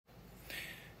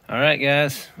All right,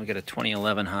 guys, we got a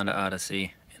 2011 Honda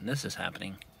Odyssey, and this is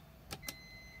happening.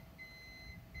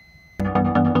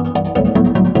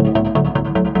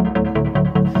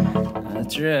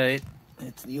 That's right.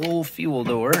 It's the old fuel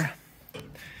door. I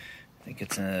think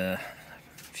it's a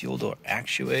fuel door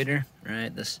actuator,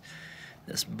 right? This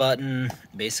button,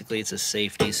 basically it's a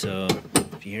safety, so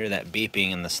if you hear that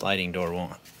beeping and the sliding door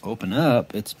won't open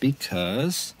up, it's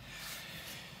because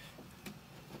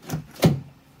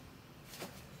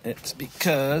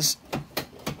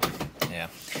yeah,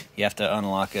 you have to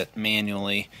unlock it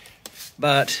manually,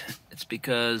 but it's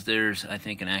because there's, I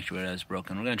think, an actuator that's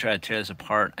broken. We're going to try to tear this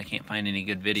apart. I can't find any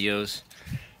good videos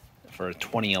for a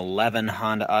 2011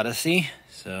 Honda Odyssey,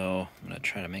 so I'm going to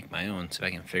try to make my own, see if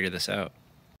I can figure this out.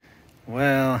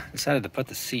 Well, I decided to put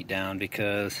the seat down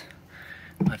because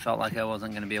I felt like I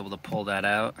wasn't going to be able to pull that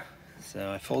out,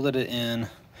 so I folded it in.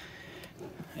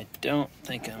 I don't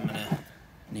think I'm going to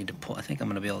need to pull. I think I'm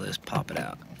going to be able to just pop it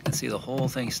out. You can see the whole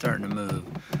thing starting to move,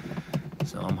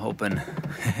 so I'm hoping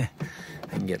I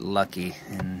can get lucky.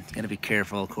 And got to be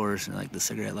careful, of course, like the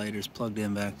cigarette lighter's plugged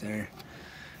in back there,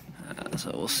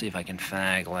 so we'll see if I can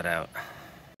finagle it out.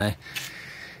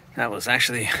 That was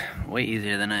actually way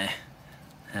easier than I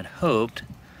had hoped.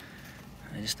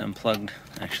 I just unplugged,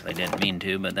 actually I didn't mean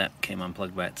to, but that came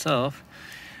unplugged by itself.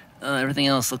 Everything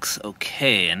else looks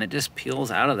okay, and it just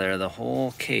peels out of there, the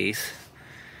whole case.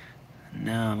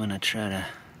 Now I'm gonna try to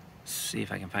see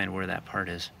if I can find where that part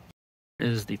is. This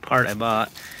is the part I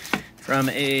bought from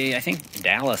a, I think,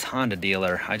 Dallas Honda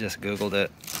dealer. I just Googled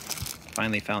it,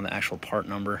 finally found the actual part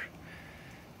number.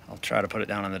 I'll try to put it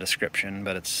down in the description,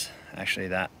 but it's actually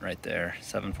that right there,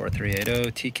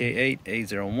 74380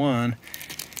 TK8A01.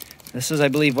 This is, I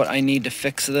believe, what I need to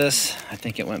fix this. I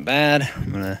think it went bad.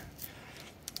 I'm gonna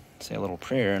say a little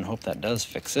prayer and hope that does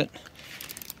fix it.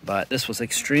 But this was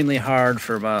extremely hard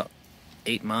for about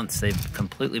 8 months. They've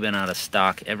completely been out of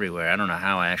stock everywhere. I don't know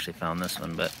how I actually found this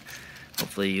one, but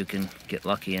hopefully you can get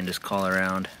lucky and just call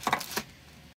around.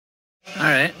 All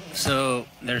right, so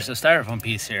there's a styrofoam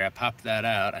piece here. I popped that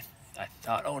out. I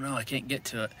thought, oh no, I can't get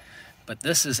to it. But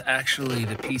this is actually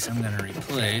the piece I'm gonna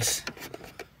replace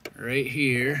right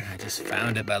here. I just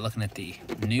found it by looking at the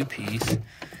new piece,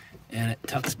 and it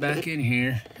tucks back in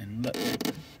here, and look,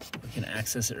 we can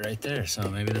access it right there. So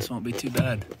maybe this won't be too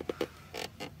bad.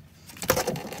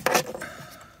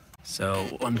 So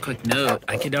one quick note,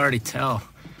 I could already tell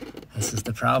this is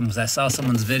the problem. I saw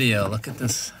someone's video. Look at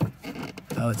this,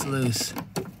 how it's loose.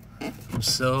 I'm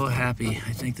so happy.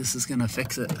 I think this is gonna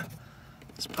fix it.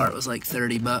 This part was like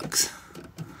 30 bucks.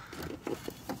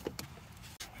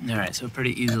 All right, so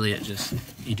pretty easily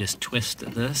you just twist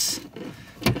this,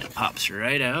 and it pops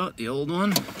right out, the old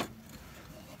one.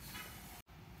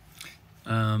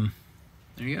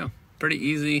 There you go, pretty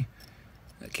easy.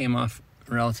 That came off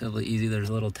relatively easy. There's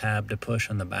a little tab to push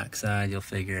on the back side. You'll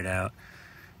figure it out.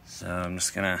 So I'm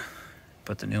just gonna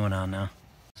put the new one on now.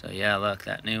 So yeah, look,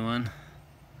 that new one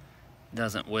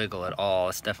doesn't wiggle at all.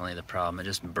 It's definitely the problem. It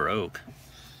just broke.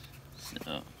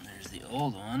 So there's the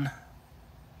old one.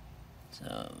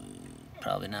 So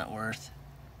probably not worth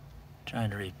trying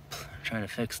to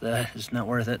fix that. It's not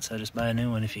worth it. So just buy a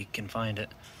new one if you can find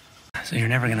it. So you're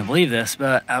never gonna believe this,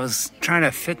 but I was trying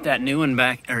to fit that new one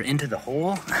back or into the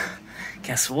hole.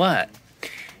 Guess what?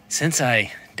 Since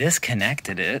I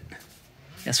disconnected it,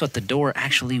 guess what? The door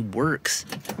actually works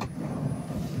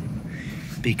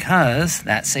because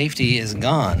that safety is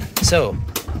gone. So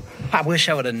I wish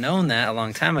I would have known that a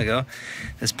long time ago.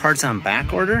 This part's on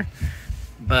back order,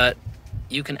 but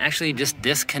you can actually just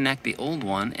disconnect the old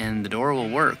one and the door will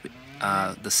work.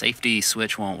 The safety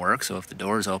switch won't work, so if the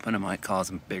door's open, it might cause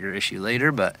a bigger issue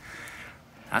later, but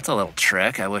that's a little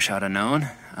trick I wish I'd have known.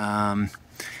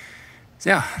 So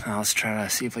yeah, now let's try to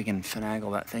see if we can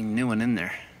finagle that new one in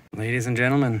there. Ladies and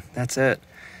gentlemen, that's it.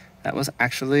 That was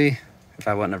actually, if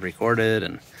I wouldn't have recorded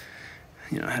and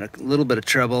had a little bit of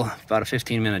trouble, about a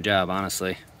 15-minute job,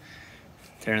 honestly.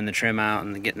 Tearing the trim out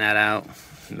and getting that out,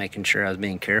 and making sure I was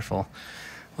being careful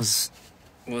was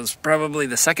probably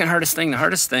the second hardest thing. The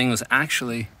hardest thing was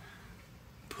actually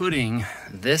putting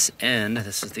this end,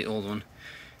 this is the old one,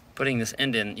 putting this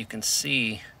end in. You can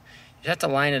see, you have to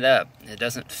line it up. It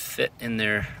doesn't fit in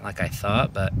there like I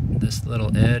thought, but this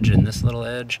little edge and this little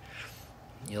edge,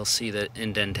 you'll see the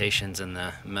indentations in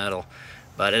the metal.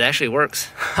 But it actually works.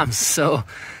 I'm so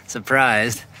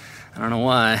surprised. I don't know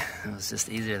why. It was just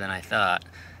easier than I thought.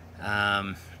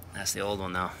 That's the old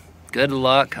one though. Good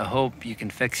luck. I hope you can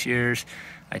fix yours.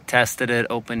 I tested it,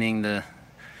 opening the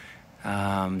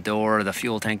door, the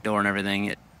fuel tank door and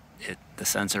everything. The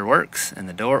sensor works and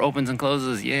the door opens and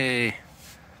closes. Yay.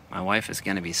 My wife is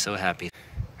gonna be so happy.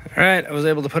 All right, I was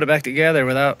able to put it back together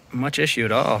without much issue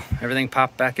at all. Everything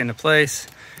popped back into place.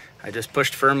 I just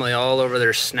pushed firmly all over.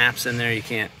 There's snaps in there you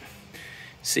can't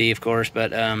see, of course,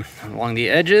 but along the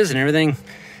edges and everything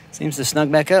seems to snug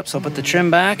back up. So I'll put the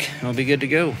trim back and we'll be good to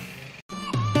go.